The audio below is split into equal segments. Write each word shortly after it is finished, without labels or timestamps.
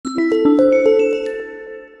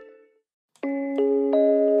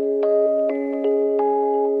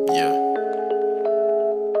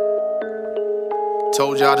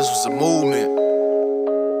Told y'all this was a movement.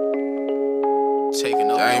 Taking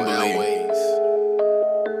over our ways.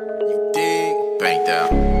 You dig? Bank down.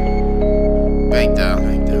 Bank down.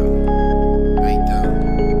 Bank down. Bank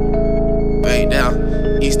down. Bank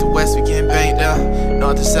down. East to west, we getting banked down.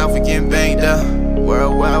 North to south, we getting banked down.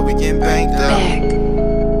 Worldwide, we getting banked down.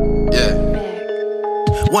 Yeah.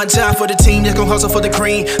 One time for the team that's gon' hustle for the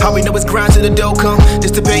cream. All we know is grind till the dough come.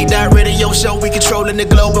 This debate that radio show, we controlling the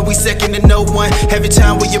globe and we second to no one. Every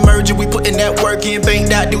time we emerge, we putting that work in. Bank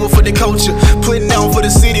that, do it for the culture. Putting on for the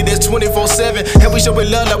city that's 24/7. And we showing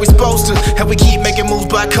love like we supposed to. And we keep making moves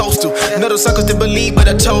by coastal. None of those suckers didn't believe, but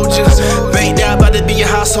I told you. Bank that about to be your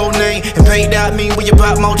household name. And bank that mean we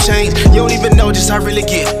about more change. You don't even know just how I really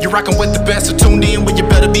get. You're rocking with the best, so tuned in where you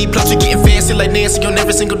better be. Plus we getting fancy like Nancy on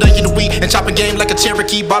every single day of the week. And chopping game like a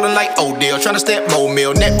Cherokee. Ballin' like Odell, tryna step more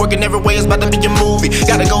meal. Networking every way, it's about to be a movie.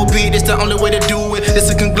 Gotta go big, it's the only way to do it.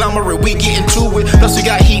 It's a conglomerate, we getting to it. Plus we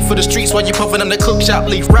got heat for the streets while you puffin' on the cook shop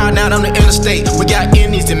leaf. Riding out on the interstate, we got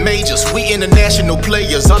indies and majors. We international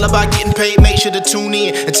players, all about getting paid. Make sure to tune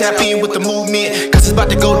in and tap in with the movement, cause it's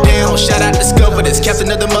about to go down. Shout out Discover, that's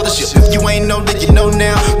captain of the mothership. If you ain't know, then you know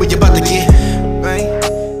now. We about to get bang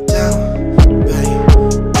down.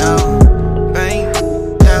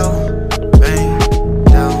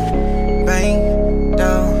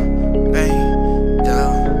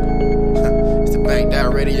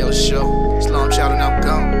 Radio show. Slow I'm shouting, I'm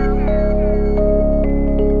gone.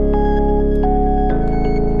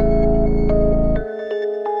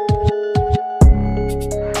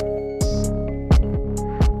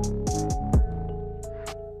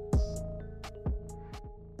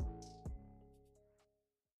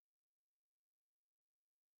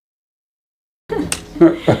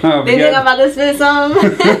 They think I'm about to spit some.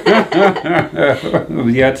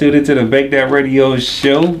 Y'all tuned into the Bank That Radio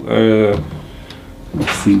show.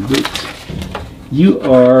 Let's see, you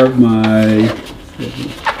are my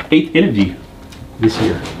 8th interview this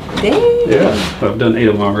year. Dang. Yeah, I've done 8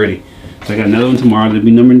 of them already. So I got another one tomorrow, that'll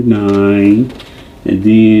be number 9. And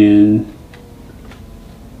then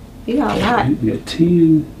you got a lot. You got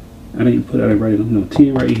 10. I didn't put out right, no,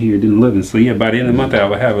 10 right here, then 11. So yeah, by the end of the month I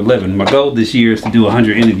will have 11. My goal this year is to do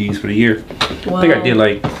 100 interviews for the year. Whoa. I think I did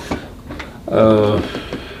like, I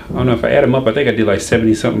don't know if I add them up, I think I did like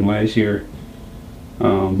 70 something last year.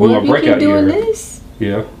 But well, my breakout doing year, this?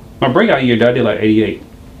 Yeah, my breakout year, I did like 88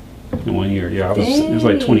 in 1 year. Yeah, it was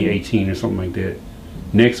like 2018 or something like that.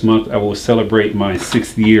 Next month, I will celebrate my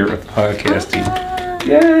 6th year of podcasting.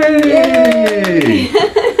 Yay!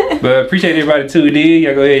 But appreciate everybody tuned in.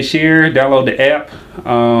 Y'all go ahead and share, download the app.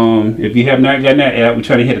 If you have not gotten that app, we're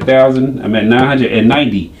trying to hit 1,000. I'm at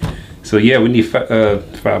 990. So yeah, we need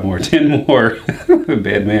 5 more, 10 more.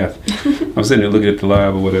 Bad math. I'm sitting there looking at the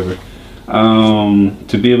live or whatever.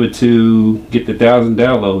 To be able to get the 1,000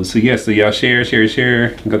 downloads. So yeah, so y'all share.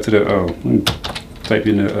 Go to the type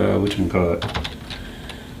in the whatchamacallit.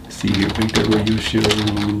 See here,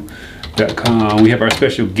 BankThatRadioShow.com. We have our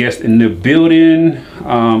special guest in the building.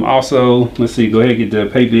 Also, let's see, go ahead and get the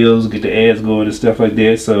pay bills, get the ads going and stuff like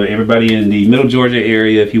that. So everybody in the Middle Georgia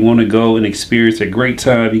area, if you want to go and experience a great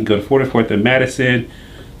time, you can go to 44th and Madison,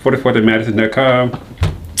 44thandmadison.com.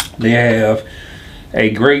 They have a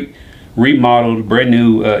great remodeled brand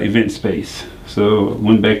new event space. So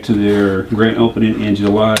went back to their grand opening in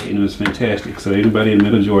July and it was fantastic. So anybody in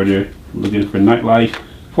Middle Georgia looking for nightlife,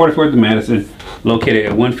 44th and Madison, located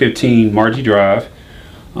at 115 Margie Drive.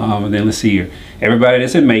 And then let's see here, everybody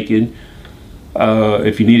that's in Macon,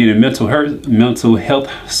 if you need any mental health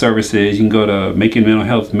services, you can go to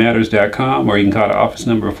MaconMentalHealthMatters.com, or you can call the office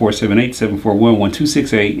number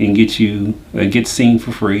 478-741-1268 and get seen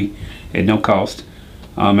for free at no cost.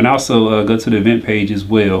 And also go to the event page as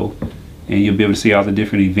well, and you'll be able to see all the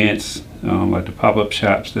different events, like the pop-up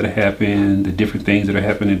shops that happen, the different things that are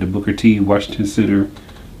happening at the Booker T Washington Center,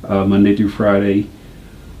 Monday through Friday.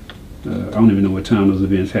 I don't even know what time those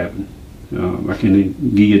events happen. I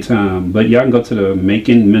can't give you a time, but y'all can go to the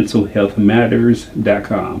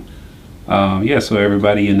MaconMentalHealthMatters.com. Yeah, so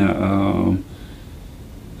everybody in the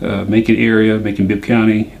Macon area, Macon Bibb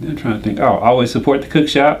County. I'm trying to think. Oh, always support the cook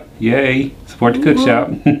shop. Yay, support the cook shop.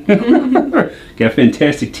 Got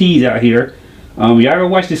fantastic teas out here. Y'all go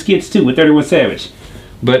watch the skits too with 31 Savage.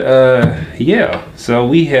 But yeah, so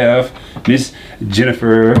we have Miss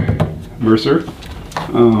Jennifer Mercer.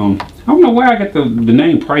 I don't know where I got the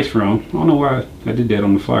name Price from. I don't know why I did that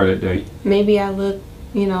on the flyer that day. Maybe I look,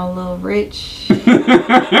 you know, a little rich. Got a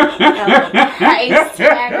little price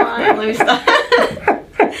tag on. Let me stop.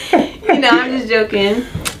 You know, I'm just joking.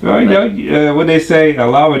 Well, you know, what they say, a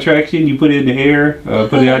law of attraction, you put it in the air,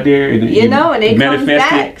 put it out there, and you know, and it comes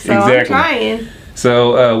back. it. So exactly. I'm trying.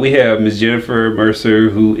 So we have Miss Jennifer Mercer,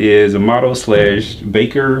 who is a model slash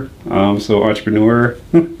baker, so entrepreneur.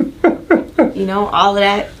 You know, all of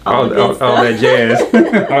that, all that jazz,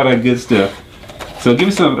 all that good stuff. So give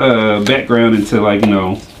me some background into, like, you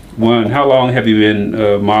know, one, how long have you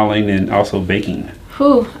been modeling and also baking?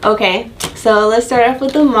 Whew, okay. So let's start off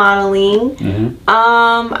with the modeling.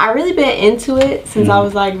 I really been into it since I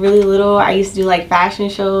was like really little. I used to do like fashion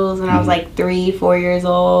shows when I was like 3-4 years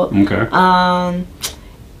old. Okay.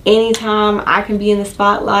 Anytime I can be in the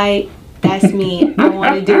spotlight, that's me. I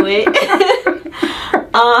want to do it.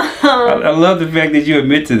 I love the fact that you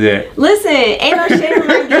admit to that. Listen, ain't no shame in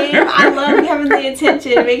my game. I love having the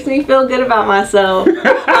attention. It makes me feel good about myself.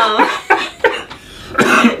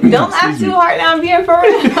 Don't laugh too hard now, I'm being for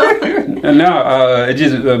real. No, it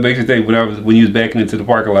just makes me think when you was backing into the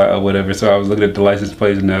parking lot or whatever, so I was looking at the license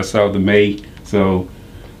plates and I saw the May. So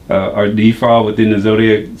do you fall within the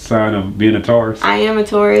zodiac sign of being a Taurus? I am a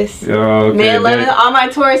Taurus. Okay, May 11th, all my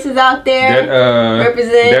Tauruses out there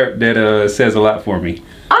represent. That says a lot for me.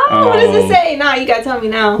 Oh, what does it say? No, you gotta tell me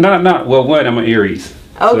now. No. Well, one, I'm an Aries.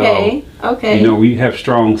 Okay. So, okay. You know, we have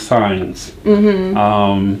strong signs.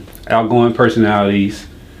 Outgoing personalities.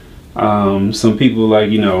 Some people,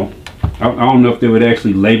 like, you know, I don't know if they would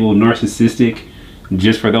actually label narcissistic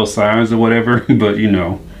just for those signs or whatever, but you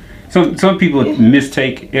know, some people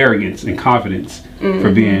mistake arrogance and confidence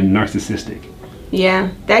for being narcissistic.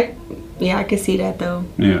 Yeah, I can see that though.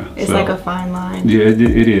 Yeah, it's like a fine line. Yeah, it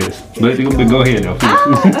is. But go ahead though.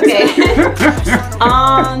 Okay.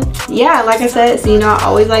 Yeah, like I said, so, you know, I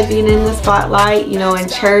always like being in the spotlight. You know, in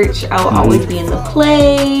church, I will always be in the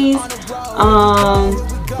plays.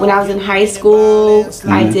 When I was in high school,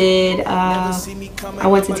 I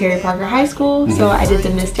went to Terry Parker High School, so I did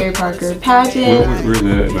the Miss Terry Parker pageant. Where's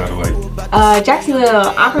that, by the way?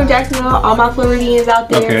 Jacksonville. I'm from Jacksonville. All my Floridians out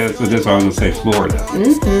there. Okay, so that's why I'm gonna say Florida.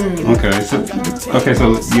 Okay,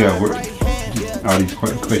 so yeah, all these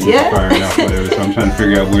questions fired out, whatever. So I'm trying to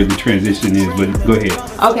figure out where the transition is, but go ahead.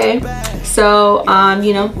 Okay, so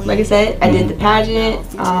you know, like I said, I did the pageant.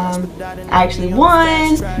 I actually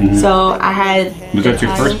won. So I had. Was that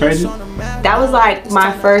your first pageant? That was like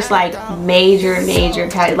my first like major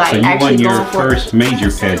pageant. Like, so you actually won your first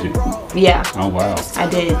major pageant. Yeah. Oh wow. I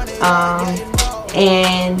did.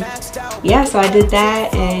 And yeah, so I did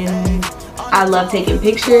that, and I love taking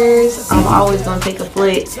pictures. I'm always gonna take a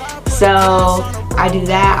flick. So I do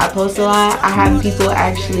that. I post a lot. I have people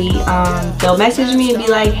actually, they'll message me and be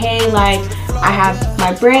like, hey, like, I have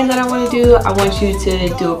my brand that I want to do. I want you to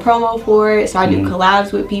do a promo for it. So I do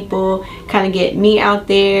collabs with people, kind of get me out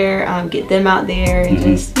there, get them out there, and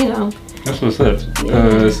just, you know. That's what's up.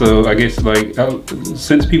 Yeah. So I guess, like,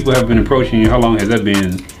 since people have been approaching you, how long has that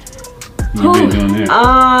been? You've been doing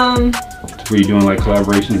that? Were you doing like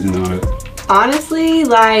collaborations and all that? Honestly,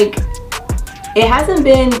 like, it hasn't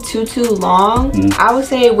been too long. I would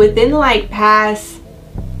say within like past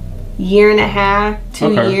year and a half,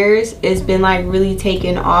 2 years, it's been like really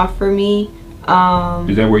taking off for me.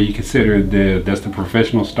 Is that where you consider that's the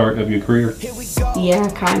professional start of your career? Yeah,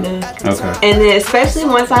 kind of. Okay. And then especially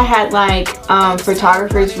once I had like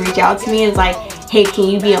photographers reach out to me and it's like, hey, can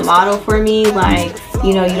you be a model for me? Like,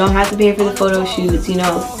 you know, you don't have to pay for the photo shoots, you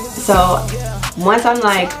know. So once I'm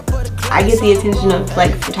like, I get the attention of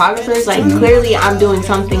like photographers, like clearly I'm doing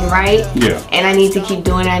something right, and I need to keep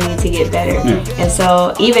doing it, I need to get better. And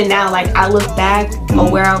so even now, like, I look back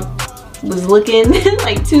on where I was looking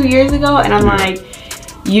like 2 years ago, and I'm like,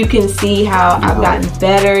 you can see how I've gotten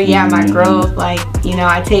better. Yeah, my growth, like, you know,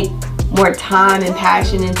 I take more time and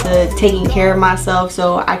passion into taking care of myself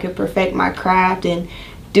so I could perfect my craft and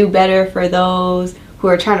do better for those who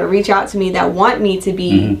are trying to reach out to me that want me to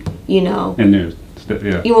be, you know, and there's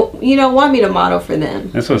you know, want me to model for them.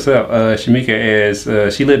 That's what's up. Shamika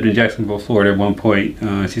asks, she lived in Jacksonville, Florida at one point.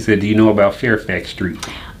 She said, do you know about Fairfax Street?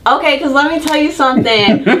 Okay, because let me tell you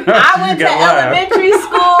something. I went to elementary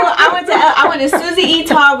school. I went to Susie E.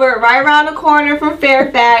 Talbert, right around the corner from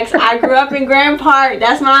Fairfax. I grew up in Grand Park.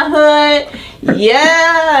 That's my hood.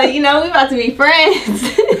 Yeah, you know, we about to be friends.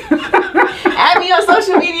 Add me on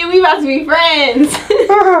social media. We about to be friends.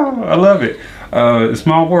 I love it.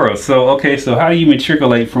 Small world. So, okay, so how do you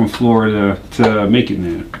matriculate from Florida to make it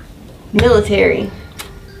there? Military.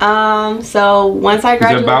 So once I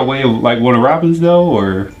graduated. Is that by way of like Warner Robins though,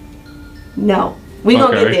 or? No. We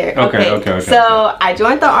gonna get there. Okay. So I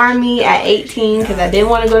joined the Army at 18 because I didn't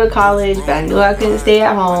want to go to college, but I knew I couldn't stay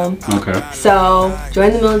at home. Okay. So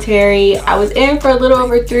joined the military. I was in for a little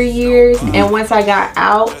over 3 years, and once I got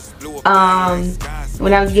out,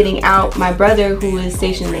 when I was getting out, my brother, who was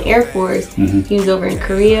stationed in the Air Force, he was over in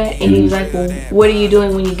Korea, and he was like, well, what are you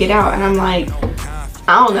doing when you get out? And I'm like,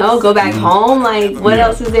 I don't know, go back home. Like, what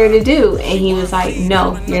else is there to do? And he was like,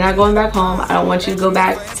 no, you're not going back home. I don't want you to go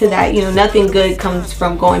back to that. You know, nothing good comes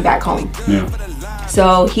from going back home. Yeah.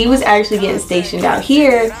 So he was actually getting stationed out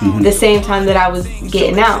here the same time that I was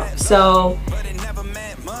getting out. So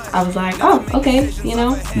I was like, oh, okay, you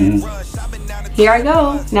know, here I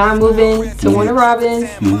go. Now I'm moving to Warner Robins.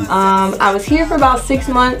 I was here for about 6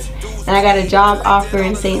 months, and I got a job offer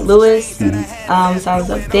in St. Louis. So I was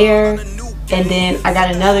up there, and then I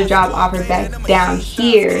got another job offer back down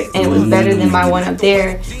here, and it was better than my one up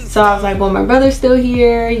there. So I was like, well, my brother's still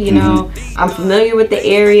here, you know, I'm familiar with the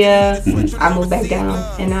area. I moved back down,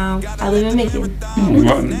 and now I live in Macon.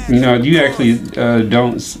 Well, you know, you actually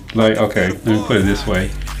don't, like, okay, let me put it this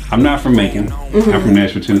way. I'm not from Macon. I'm from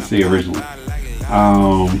Nashville, Tennessee originally.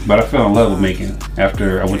 But I fell in love with Macon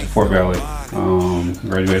after I went to Fort Valley,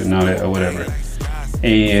 graduated and all that or whatever.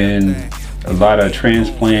 And a lot of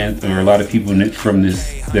transplants or a lot of people from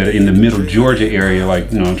this that are in the middle Georgia area,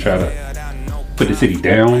 like, you know, try to put the city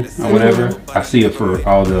down or whatever. I see it for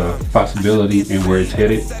all the possibility and where it's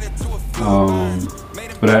headed.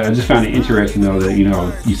 But I just found it interesting though that, you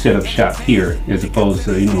know, you set up shop here as opposed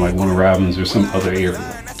to, you know, like Warner Robins or some other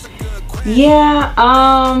area. Yeah,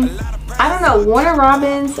 I don't know. Warner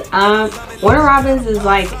Robins is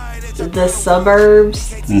like the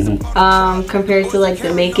suburbs compared to like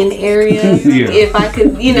the Macon area. If I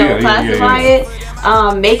could, you know, classify it.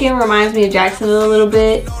 Macon reminds me of Jacksonville a little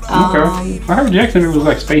bit. Okay. I heard Jacksonville was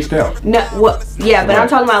like spaced out. No, yeah, but I'm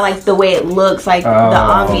talking about like the way it looks, like the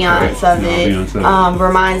ambiance of it.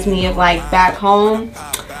 Reminds me of like back home.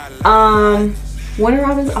 Warner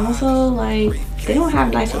Robins also, like, they don't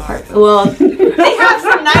have nice apartments. Well, they have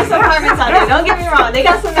some nice apartments out there. Don't get me wrong. They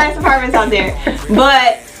got some nice apartments out there.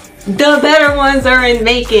 But the better ones are in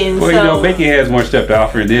Macon. Well, you know, Macon has more stuff to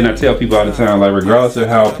offer. And then I tell people all the time, like, regardless of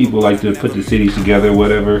how people like to put the cities together,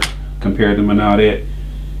 whatever, compare them and all that,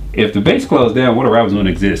 if the base closed down, Warner Robins wouldn't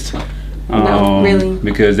exist. No, really.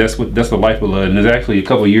 Because that's the lifeblood. And there's actually a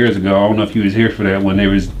couple of years ago, I don't know if you was here for that, when it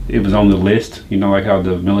was on the list. You know, like how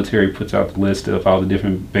the military puts out the list of all the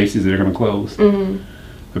different bases that are going to close.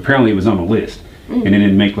 Apparently, it was on the list, and it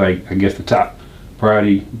didn't make, like, I guess the top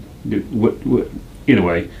priority. What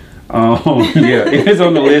anyway. Yeah, it's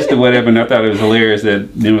on the list or whatever, and I thought it was hilarious that,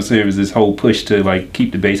 you know what I'm saying, it was this whole push to like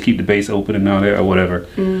keep the base open and all that or whatever.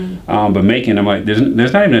 But Macon, I'm like, there's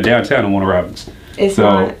not even a downtown in Warner Robins. It's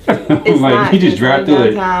not. It's like, not. you just drive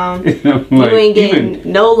through downtown. it. Like, you ain't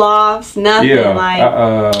getting no lofts, nothing. Yeah, like.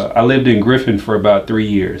 I lived in Griffin for about 3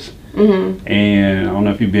 years, and I don't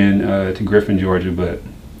know if you've been to Griffin, Georgia, but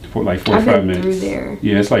for like 45 minutes. Through there.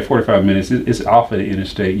 Yeah, it's like 45 minutes. It's off of the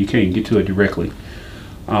interstate. You can't get to it directly.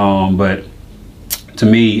 But to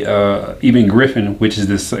me, even Griffin, which is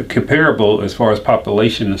this comparable as far as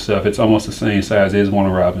population and stuff, it's almost the same size as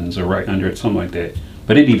Warner Robins or right under it, something like that.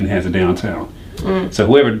 But it even has a downtown. So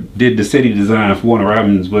whoever did the city design for Warner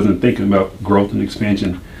Robins wasn't thinking about growth and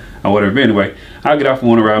expansion or whatever. But anyway, I'll get off of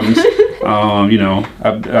Warner Robins. You know,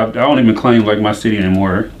 I don't even claim like my city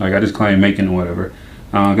anymore. Like, I just claim Macon or whatever.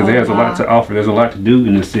 Because it has a lot to offer. There's a lot to do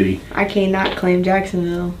in the city. I cannot claim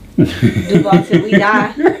Jacksonville. Duval till we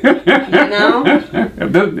die. You know?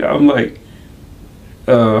 I'm like,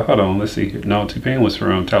 hold on, let's see here. No, T-Pain was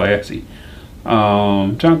from Tallahassee.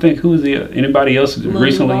 Trying to think, who's anybody else Lil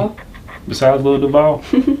recently Duval. Besides Lil Duval?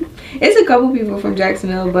 It's a couple people from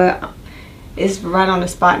Jacksonville, but it's right on the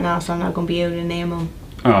spot now, so I'm not gonna be able to name them.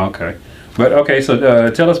 Oh, okay. But okay,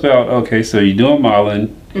 so tell us about, so you're doing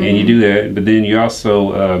modeling and you do that, but then you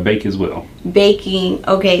also bake as well. Baking,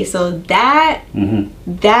 okay, so that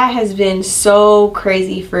has been so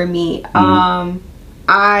crazy for me.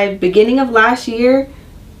 Beginning of last year,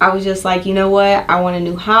 I was just like, you know what, I want a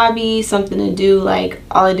new hobby, something to do. Like,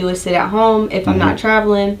 all I do is sit at home if I'm not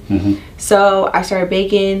traveling. So I started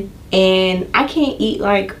baking, and I can't eat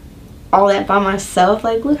like all that by myself.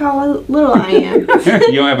 Like, look how little I am.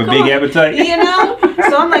 You don't have a big appetite? You know?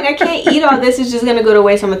 So I'm like, I can't eat all this. It's just going to go to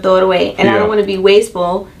waste. I'm going to throw it away. And I don't want to be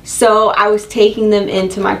wasteful. So I was taking them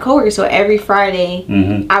into my coworkers. So every Friday,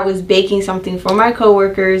 I was baking something for my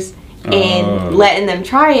coworkers and letting them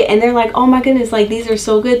try it. And they're like, oh my goodness, like, these are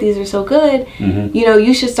so good. These are so good. You know,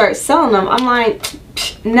 you should start selling them. I'm like,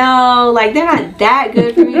 no, like, they're not that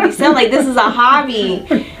good for me to be selling. Like, this is a hobby.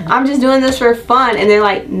 I'm just doing this for fun. And they're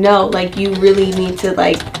like, no, like, you really need to,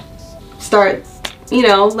 like, start, you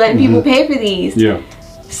know, letting people pay for these. Yeah.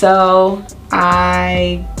 So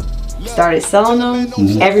I started selling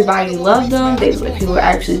them. Everybody loved them. People were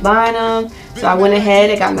actually buying them. So I went ahead,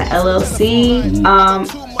 I got my LLC.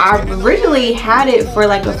 I originally had it for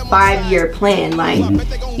like a 5-year plan, like,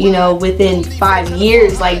 you know, within 5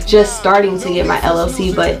 years, like just starting to get my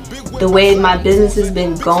LLC. But the way my business has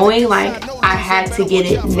been going, like I had to get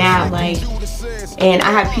it now, like. And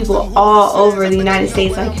I have people all over the United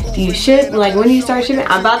States like, do you ship? Like, when do you start shipping?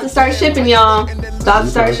 I'm about to start shipping, y'all. About to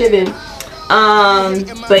start shipping.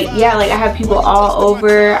 But yeah, like I have people all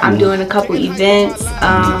over. I'm doing a couple events.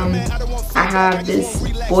 I have this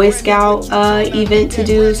Boy Scout event to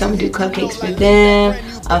do, so I'm gonna do cupcakes for them,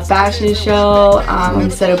 a fashion show. I'm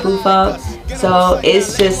gonna set a booth up. So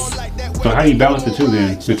it's just. So how do you balance the two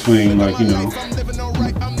then, between like, you know,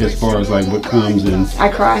 as far as like what comes in? I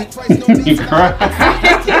cry. You cry?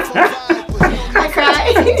 I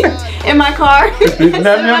cry in my car.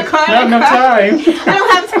 Not enough time. I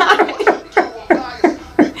don't have time.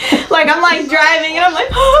 Like I'm like driving and I'm like,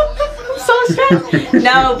 oh, I'm so stressed.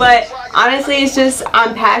 No, but honestly, it's just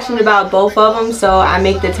I'm passionate about both of them, so I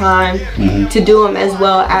make the time to do them as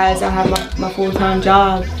well as I have my full-time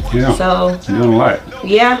job. Yeah. So you're doing a lot.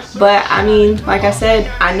 Yeah, but I mean, like I said,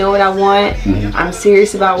 I know what I want. I'm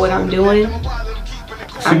serious about what I'm doing.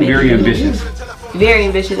 I'm very ambitious. Very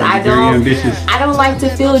ambitious. I don't like to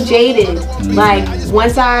feel jaded. Like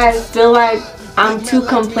once I feel like I'm too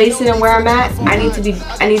complacent in where I'm at, I need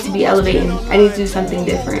to be elevating. I need to do something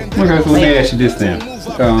different. Okay, so let me ask you this then.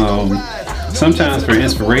 Sometimes for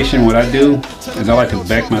inspiration, what I do is I like to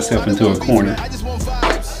back myself into a corner,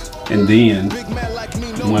 and then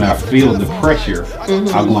when I feel the pressure,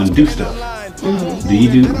 I'll go and do stuff. Do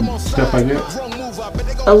you do stuff like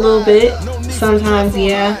that? A little bit, sometimes,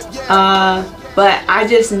 yeah. But I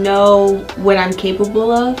just know what I'm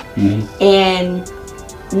capable of, and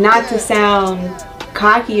not to sound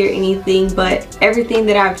cocky or anything, but everything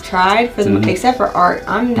that I've tried, for the except for art,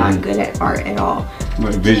 I'm not good at art at all.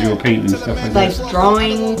 Like visual painting and stuff like that? Like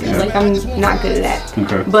drawing, like I'm not good at that.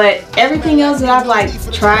 Okay. But everything else that I've like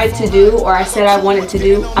tried to do, or I said I wanted to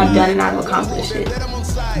do, I've done and I've accomplished it.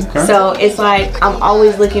 Okay. So it's like I'm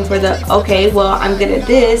always looking for the, okay, well I'm good at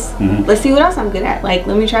this, let's see what else I'm good at. Like,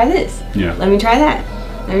 let me try this. Yeah. Let me try that.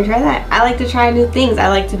 Let me try that. I like to try new things. I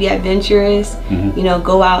like to be adventurous, you know,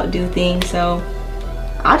 go out, do things. So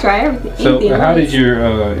I'll try everything. So how did your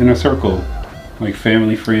inner circle, like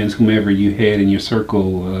family, friends, whomever you had in your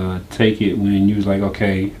circle, take it when you was like,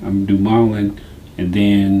 okay, I'm gonna do modeling, and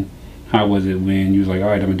then how was it when you was like, all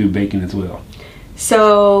right, I'm gonna do baking as well?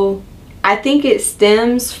 So I think it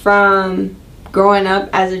stems from growing up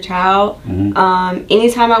as a child.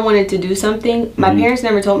 Anytime I wanted to do something, my parents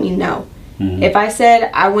never told me no. If I said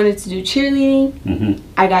I wanted to do cheerleading,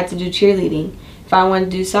 I got to do cheerleading. If I wanted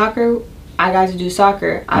to do soccer, I got to do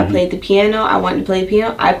soccer. I played the piano. I wanted to play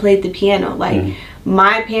piano. I played the piano. Like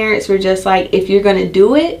my parents were just like, if you're gonna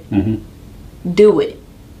do it, do it.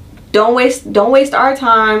 Don't waste our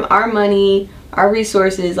time, our money, our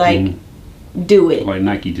resources. Like do it. Like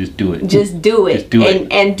Nike, just do it. Just do it. Just do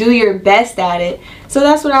it. And do your best at it. So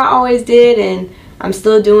that's what I always did, and I'm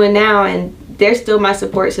still doing now. And they're still my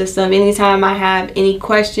support system. Anytime I have any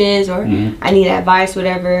questions or I need advice,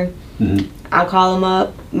 whatever, I'll call them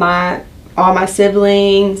up. All my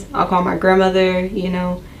siblings, I'll call my grandmother, you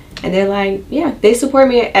know, and they're like, yeah, they support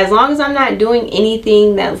me as long as I'm not doing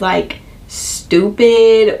anything that's like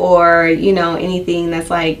stupid or, you know, anything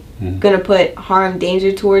that's like gonna put harm,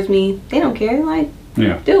 danger towards me. They don't care. Like,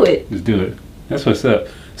 do it. Just do it. That's what's up.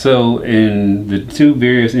 So in the two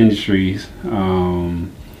various industries,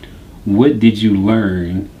 what did you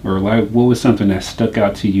learn, or like what was something that stuck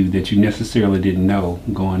out to you that you necessarily didn't know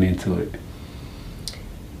going into it?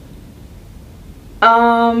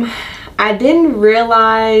 I didn't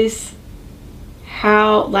realize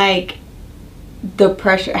how like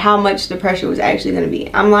how much the pressure was actually going to be.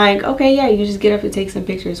 I'm like, okay, yeah, you just get up and take some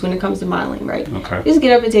pictures when it comes to modeling, right? Okay. You just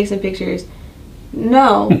get up and take some pictures.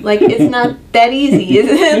 No, like it's not that easy.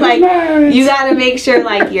 It's like you got to make sure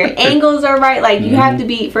like your angles are right. Like you have to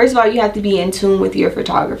be, first of all, you have to be in tune with your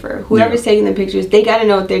photographer. Whoever's taking the pictures, they got to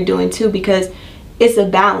know what they're doing too, because it's a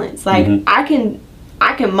balance. Like I can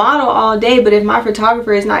model all day, but if my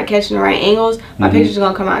photographer is not catching the right angles, my picture's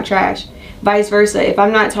gonna come out trash. Vice versa, if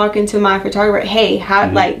I'm not talking to my photographer, hey,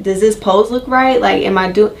 how like does this pose look right? Like, am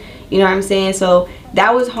I doing, you know what I'm saying? So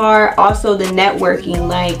that was hard. Also the networking,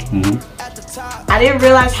 like I didn't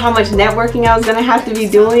realize how much networking I was gonna have to be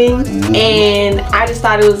doing, and I just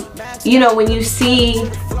thought it was, you know, when you see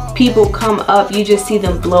people come up, you just see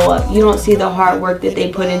them blow up. You don't see the hard work that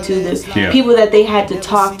they put into the people that they had to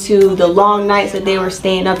talk to, the long nights that they were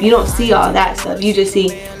staying up. You don't see all that stuff. You just see,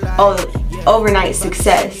 oh, overnight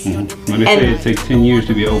success. When they say it takes 10 years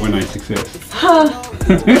to be overnight success.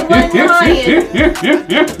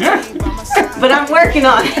 But I'm working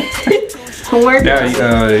on it. I'm working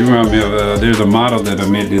on it. You remind me of, there's a model that I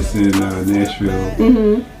met this in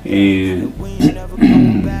Nashville. And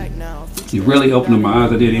it really opened up my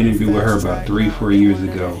eyes. I did an interview with her about 3-4 years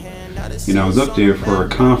ago. And I was up there for a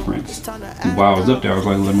conference. And while I was up there, I was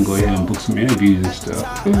like, let me go ahead and book some interviews and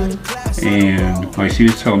stuff. And like she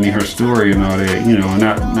was telling me her story and all that, you know, and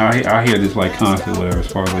I hear this like constantly, whatever, as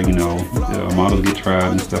far as like, you know, models get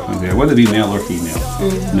tried and stuff like that, whether it be male or female.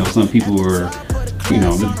 You know, some people are, you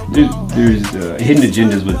know, there's hidden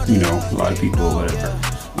agendas with, you know, a lot of people or whatever.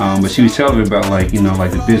 But she was telling me about like, you know,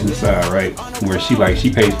 like the business side, right? Where she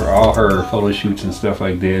pays for all her photo shoots and stuff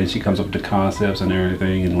like that. And she comes up with the concepts and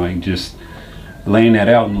everything and like just laying that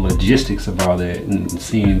out and the logistics of all that and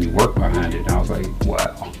seeing the work behind it. And I was like,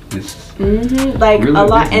 wow, it's like really a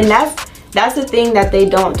lot. business. And that's the thing that they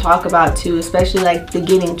don't talk about too, especially like the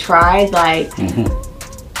getting tried, like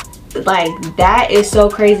that is so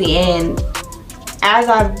crazy. And as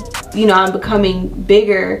I'm becoming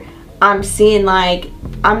bigger, I'm seeing like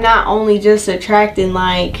I'm not only just attracting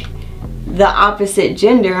like the opposite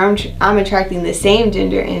gender, I'm attracting the same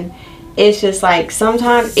gender. And it's just like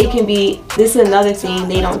sometimes it can be, this is another thing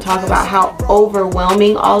they don't talk about, how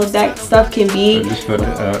overwhelming all of that stuff can be.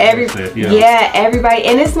 Everybody,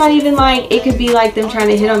 and it's not even like, it could be like them trying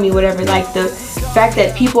to hit on me, whatever, like the fact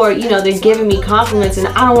that people are, you know, they're giving me compliments and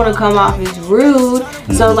I don't want to come off as rude.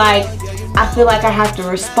 So like I feel like I have to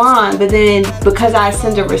respond, but then because I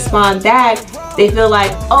send a respond back, they feel like,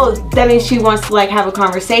 oh, that means she wants to like have a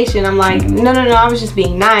conversation. I'm like, no, I was just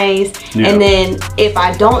being nice. And then if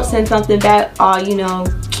I don't send something back, oh, you know,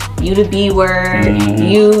 you the B word,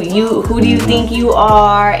 you who do you think you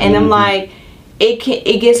are? And I'm like,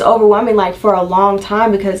 it gets overwhelming like for a long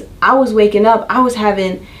time, because I was waking up, I was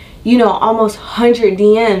having, you know, almost 100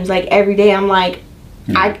 DMs like every day. I'm like,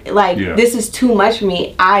 this is too much for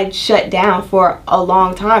me. I shut down for a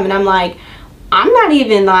long time, and I'm like, I'm not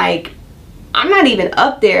even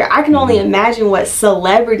up there. I can only imagine what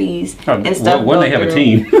celebrities and stuff. When they have a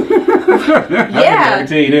team. Yeah,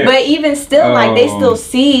 but even still, like they still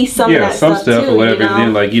see some of that stuff too, or whatever. You know? And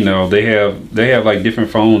then like, you know, they have like different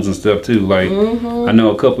phones and stuff too. Like I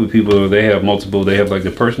know a couple of people, they have multiple. They have like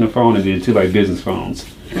the personal phone and then 2 like business phones.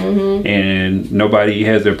 And nobody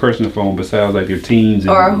has their personal phone besides like their teens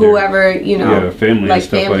or whoever, you know, family like and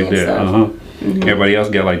stuff family like that. Everybody else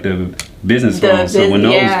got like the business phones. So when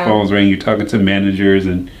those phones ring, you're talking to managers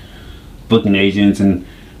and booking agents and,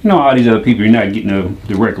 you know, all these other people. You're not getting them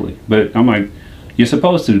directly, but I'm like, you're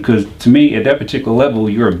supposed to, because to me at that particular level,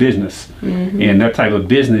 you're a business, and that type of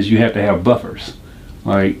business you have to have buffers.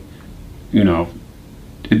 Like, you know,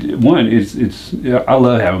 I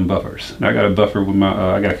love having buffers. I got a buffer with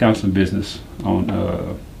my I got a counseling business on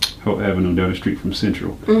Hope Avenue down the street from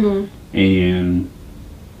Central, and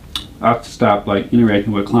I stopped like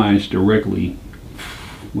interacting with clients directly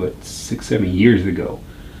 6-7 years ago.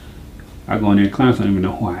 I go in there, clients don't even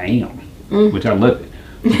know who I am, which I love it,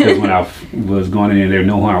 because when I was going in there, they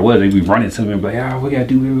know who I was. They'd be running to me and be like, we gotta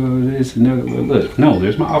do this and that. Look, no,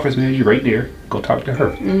 there's my office manager right there. Go talk to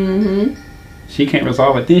her. She can't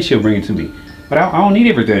resolve it, then she'll bring it to me. But I don't need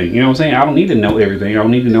everything, you know what I'm saying? I don't need to know everything. I don't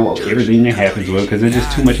need to know everything that happens with it, because there's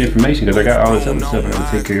just too much information, because I got all this other stuff I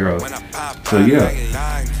have to take care of. So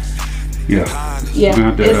you're gonna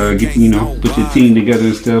have to get, you know, put your team together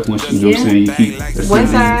and stuff. Once, you know what I'm saying, you keep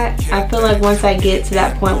once I feel like once I get to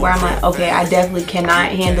that point where I'm like, okay, I definitely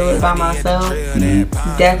cannot handle it by myself,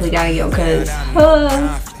 definitely gotta go, because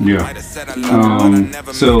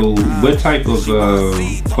so what type of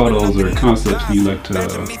photos or concepts do you like to,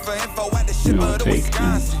 you know, take?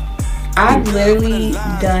 I've literally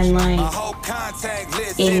done like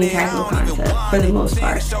any type of concept for the most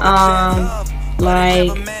part. Like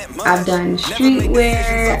I've done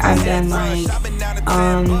streetwear, I've done like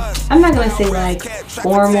I'm not gonna say like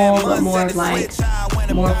formal, but more of like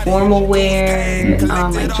more formal wear,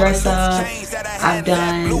 like dress up. I've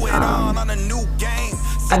done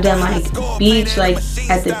like beach, like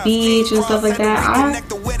at the beach and stuff like that.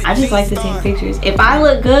 I just like to take pictures. If I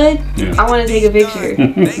look good, I want to take a picture.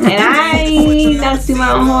 And I not to my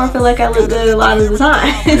own horn, feel like I look good a lot of the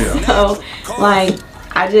time. So like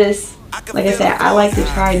like I said, I like to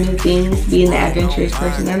try new things, being the adventurous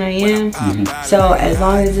person that I am. So as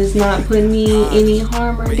long as it's not putting me any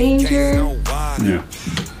harm or danger, I'm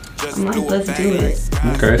like, let's do it.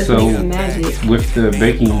 Okay, let's so make some magic. With the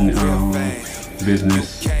baking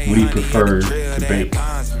business, what do you prefer to bake?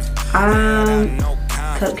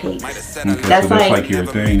 cupcakes. Okay, That's so like your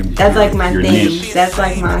thing. That's like my your thing. niche. That's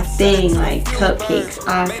like my thing, like cupcakes.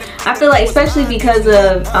 I feel like, especially because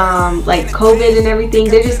of like COVID and everything,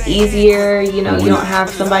 they're just easier. You know, you don't have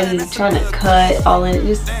somebody trying to cut all in it.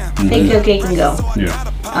 Just take cupcake and go.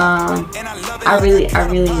 Yeah. I really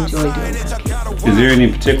enjoy doing cupcakes. Is there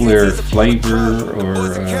any particular flavor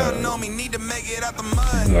or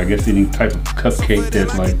I guess any type of cupcake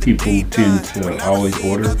that like people tend to always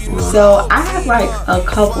order? Or? So I have like a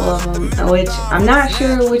couple of them, which I'm not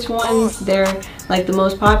sure which ones they're like the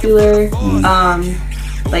most popular,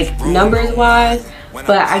 like numbers wise.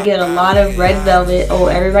 But I get a lot of red velvet. Oh,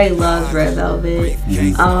 everybody loves red velvet.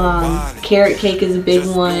 Carrot cake is a big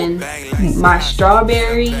one. My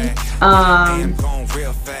strawberry,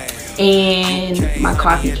 and my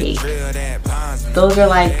coffee cake. Those are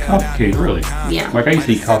like Coffee cake, really? Yeah. Like I used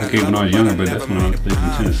to eat coffee cake when I was younger, but that's when I lived in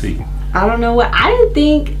Tennessee. I don't know what. I didn't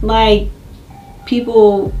think like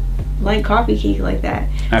people like coffee cake like that.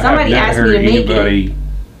 Somebody I've asked never me heard to make anybody it.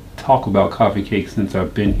 talk about coffee cake since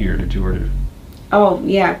I've been here to Georgia. Oh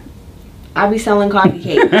yeah, I be selling coffee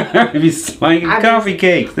cake. I be slanging coffee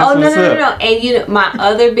cakes. That's Oh no what's no no up. no! And you know my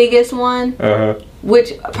other biggest one,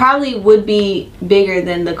 which probably would be bigger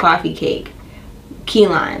than the coffee cake, key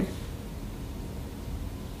lime.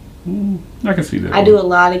 I can see that. I do a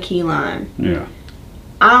lot of key lime. Yeah.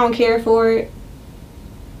 I don't care for it,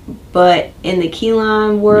 but in the key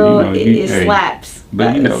lime world, it slaps.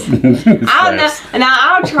 But you know,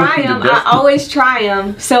 I'll try them. I always try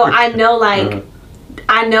them, so I know like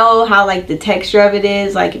I know how like the texture of it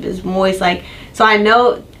is, like if it's moist, like so I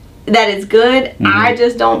know that it's good. I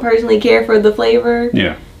just don't personally care for the flavor.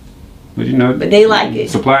 Yeah. But you know, but they like it.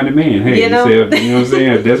 Supply and demand. Hey, you know what I'm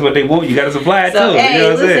saying? If that's what they want, you got to supply it so, too. Hey, you know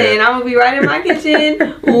what listen, I'm gonna be right in my kitchen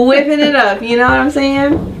whipping it up. You know what I'm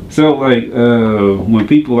saying? So, like, when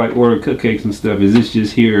people like order cupcakes and stuff, is this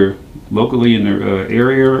just here locally in the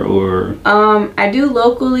area, or? I do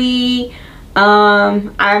locally.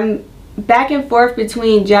 I'm back and forth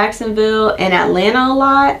between Jacksonville and Atlanta a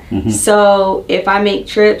lot. So if I make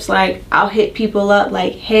trips, like I'll hit people up,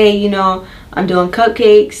 like, hey, you know, I'm doing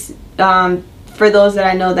cupcakes. For those that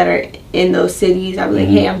I know that are in those cities, I'll be like,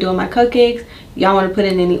 hey, I'm doing my cupcakes. Y'all want to put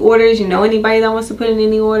in any orders? You know anybody that wants to put in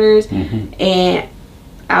any orders? And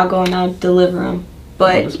I'll go and I'll deliver them.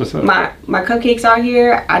 But my cupcakes out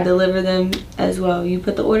here, I deliver them as well. You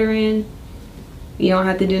put the order in, you don't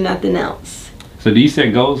have to do nothing else. So do you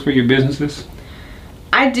set goals for your businesses?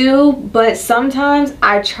 I do, but sometimes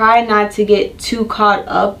I try not to get too caught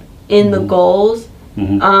up in the goals,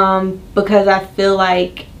 because I feel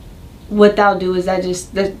like what they'll do is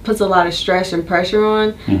that puts a lot of stress and pressure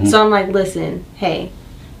on. So I'm like, listen, hey,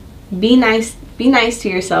 be nice to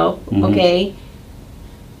yourself, okay?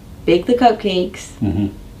 Bake the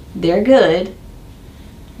cupcakes. They're good.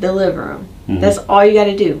 Deliver them. That's all you got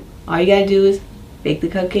to do. All you got to do is bake the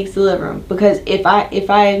cupcakes, deliver them. Because if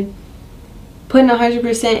I putting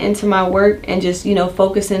 100% into my work and just, you know,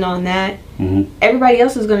 focusing on that, everybody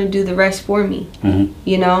else is going to do the rest for me.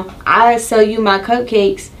 You know, I sell you my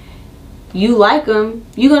cupcakes. You like them,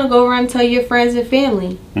 you're going to go around and tell your friends and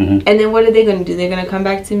family. And then what are they going to do? They're going to come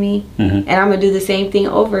back to me, and I'm going to do the same thing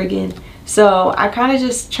over again. So I kind of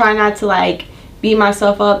just try not to like beat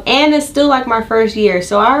myself up. And it's still like my first year.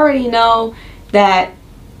 So I already know that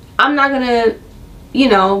I'm not going to, you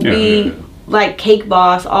know, be like Cake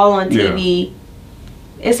Boss all on TV.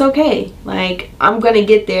 It's okay. Like, I'm going to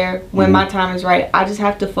get there when my time is right. I just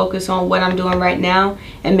have to focus on what I'm doing right now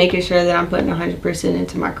and making sure that I'm putting 100%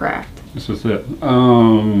 into my craft. That's what's up.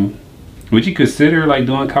 Would you consider like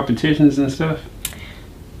doing competitions and stuff?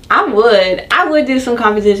 I would do some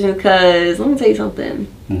competitions because let me tell you something.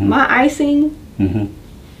 My icing,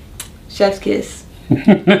 chef's kiss.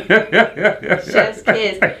 Chef's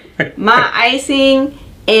kiss. My icing,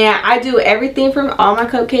 and I do everything from all my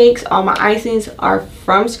cupcakes. All my icings are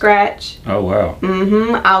from scratch. Oh wow.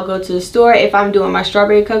 I'll go to the store. If I'm doing my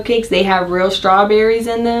strawberry cupcakes, they have real strawberries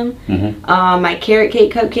in them. My carrot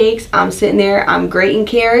cake cupcakes, I'm sitting there, I'm grating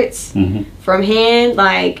carrots from hand.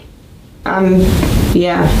 Like,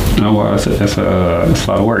 yeah. Oh wow, that's a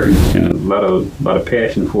lot of work and a lot of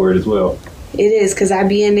passion for it as well. It is, because I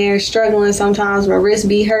be in there struggling sometimes. My wrist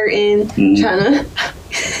be hurting, trying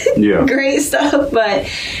to grate stuff. But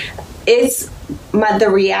it's the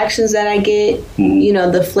reactions that I get, you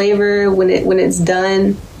know, the flavor when it's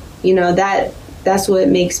done, you know, that's what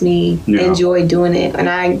makes me enjoy doing it. And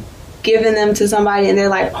I giving them to somebody and they're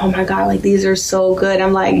like, oh my God, like these are so good.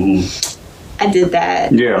 I'm like, I did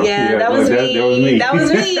that. Yeah, that was me. That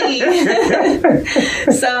was me.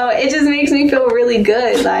 So it just makes me feel really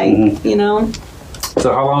good, like, you know.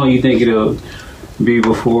 So how long do you think it'll be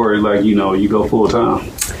before, like, you know, you go full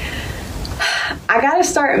time? I gotta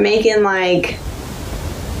start making like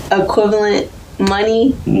equivalent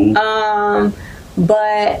money.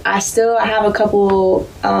 But I have a couple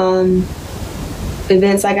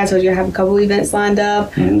events. Like I told you, I have a couple events lined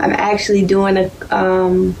up. I'm actually doing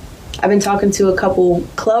I've been talking to a couple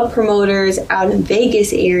club promoters out in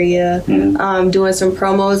Vegas area, doing some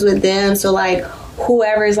promos with them. So like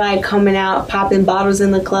whoever's like coming out, popping bottles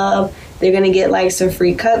in the club, they're going to get like some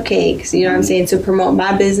free cupcakes, you know what I'm saying, to promote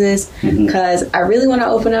my business, because I really want to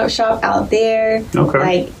open up shop out there. Okay.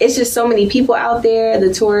 Like, it's just so many people out there,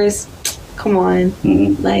 the tourists, come on.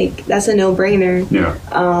 Like, that's a no-brainer. Yeah.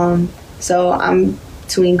 So I'm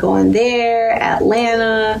between going there,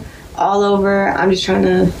 Atlanta, all over. I'm just trying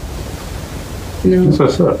to, you know. That's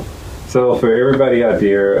what's up. So for everybody out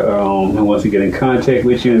there who wants to get in contact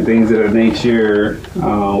with you and things of that nature,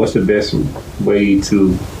 what's the best way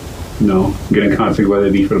to, you know, get in contact, whether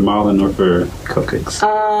it be for the modeling or for cupcakes?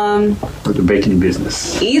 Or the baking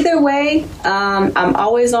business? Either way, I'm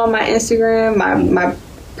always on my Instagram, my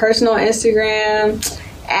personal Instagram,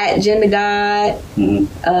 @JenDaGod.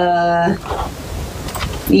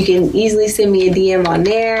 You can easily send me a DM on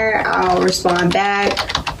there. I'll respond back.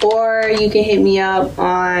 Or you can hit me up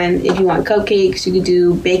on, if you want cupcakes, you can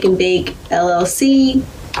do Bake and Bake LLC.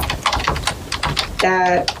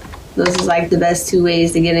 Those is like the best two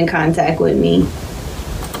ways to get in contact with me.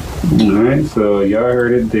 Alright, so y'all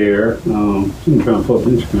heard it there. I'm trying to pull up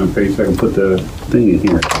the Instagram page so I can put the thing in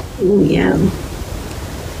here. Ooh, yeah.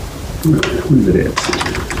 Where's it at?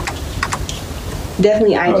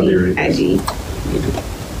 Definitely IG. Oh, there it is. IG.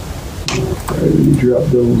 Alright, let me drop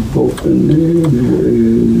those both in there. There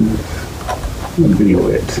is a video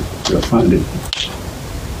at. I'll find it.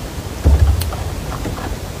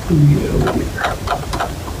 Video.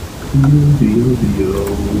 Here we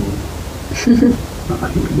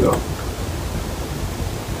go.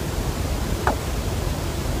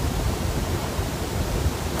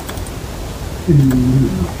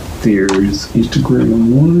 There's Instagram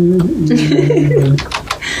one,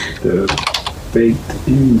 the Baked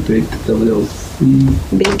and Baked LLC.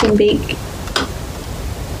 Bake and Bake.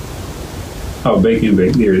 Oh, Bake and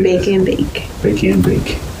Bake. There it Bake is. And Bake. Bake and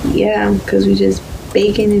Bake. Yeah, because we just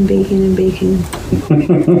baking and baking and baking.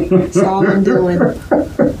 That's all I'm doing.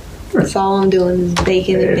 That's all I'm doing is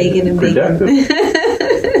baking and baking and baking.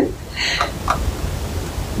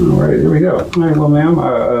 All right, there we go. All right, well, ma'am,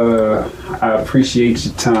 I appreciate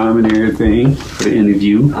your time and everything for the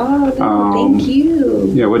interview. Oh, no, thank you.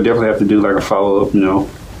 Yeah, we'll definitely have to do like a follow-up, you know,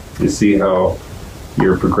 and see how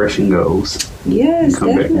your progression goes. Yes,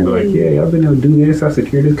 come definitely. Back and be like, yeah, I've been able to do this. I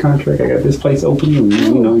secured this contract. I got this place open. And,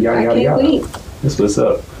 you know, yada, yada, yada. Wait. That's what's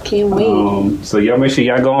up. Can't wait. So y'all make sure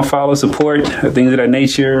y'all go and follow, support, things of that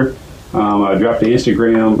nature. I'll drop the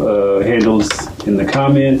Instagram handles in the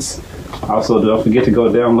comments. Also, don't forget to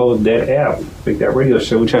go download that app, Bake That Radio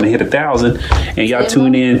Show. We're trying to hit 1,000, and y'all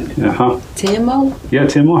tune in. 10 more? Yeah,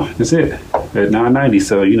 10 more. That's it. At $9.90.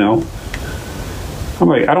 So you know, I'm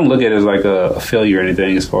like, I don't look at it as like a failure or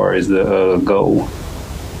anything as far as the goal.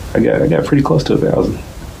 I got pretty close to 1,000.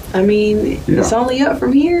 I mean, it's only up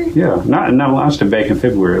from here. Yeah, not launched it back in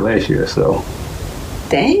February last year. So.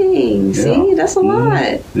 Dang. Yeah. See, that's a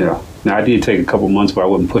lot. Yeah. Now, I did take a couple months where I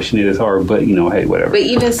wasn't pushing it as hard, but, you know, hey, whatever. But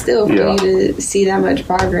even still, for you to see that much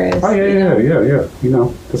progress. Oh, yeah. You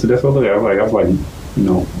know, that's what I look at. I was like, you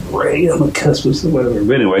know, right on the cusp of whatever.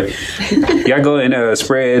 But anyway, y'all go and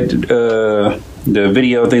spread the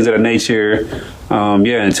video, things of that nature.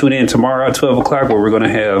 And tune in tomorrow at 12 o'clock where we're going to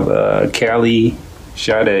have Callie,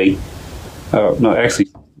 Sade. No, actually,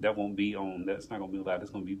 that won't be on. That's not going to be live. That's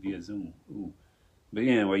going to be via Zoom. Ooh. But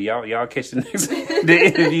anyway, y'all catch the next the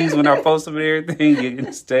interviews when I post them and everything. You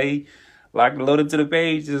can stay locked and loaded to the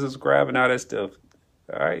page, just subscribe and all that stuff.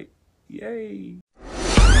 All right. Yay.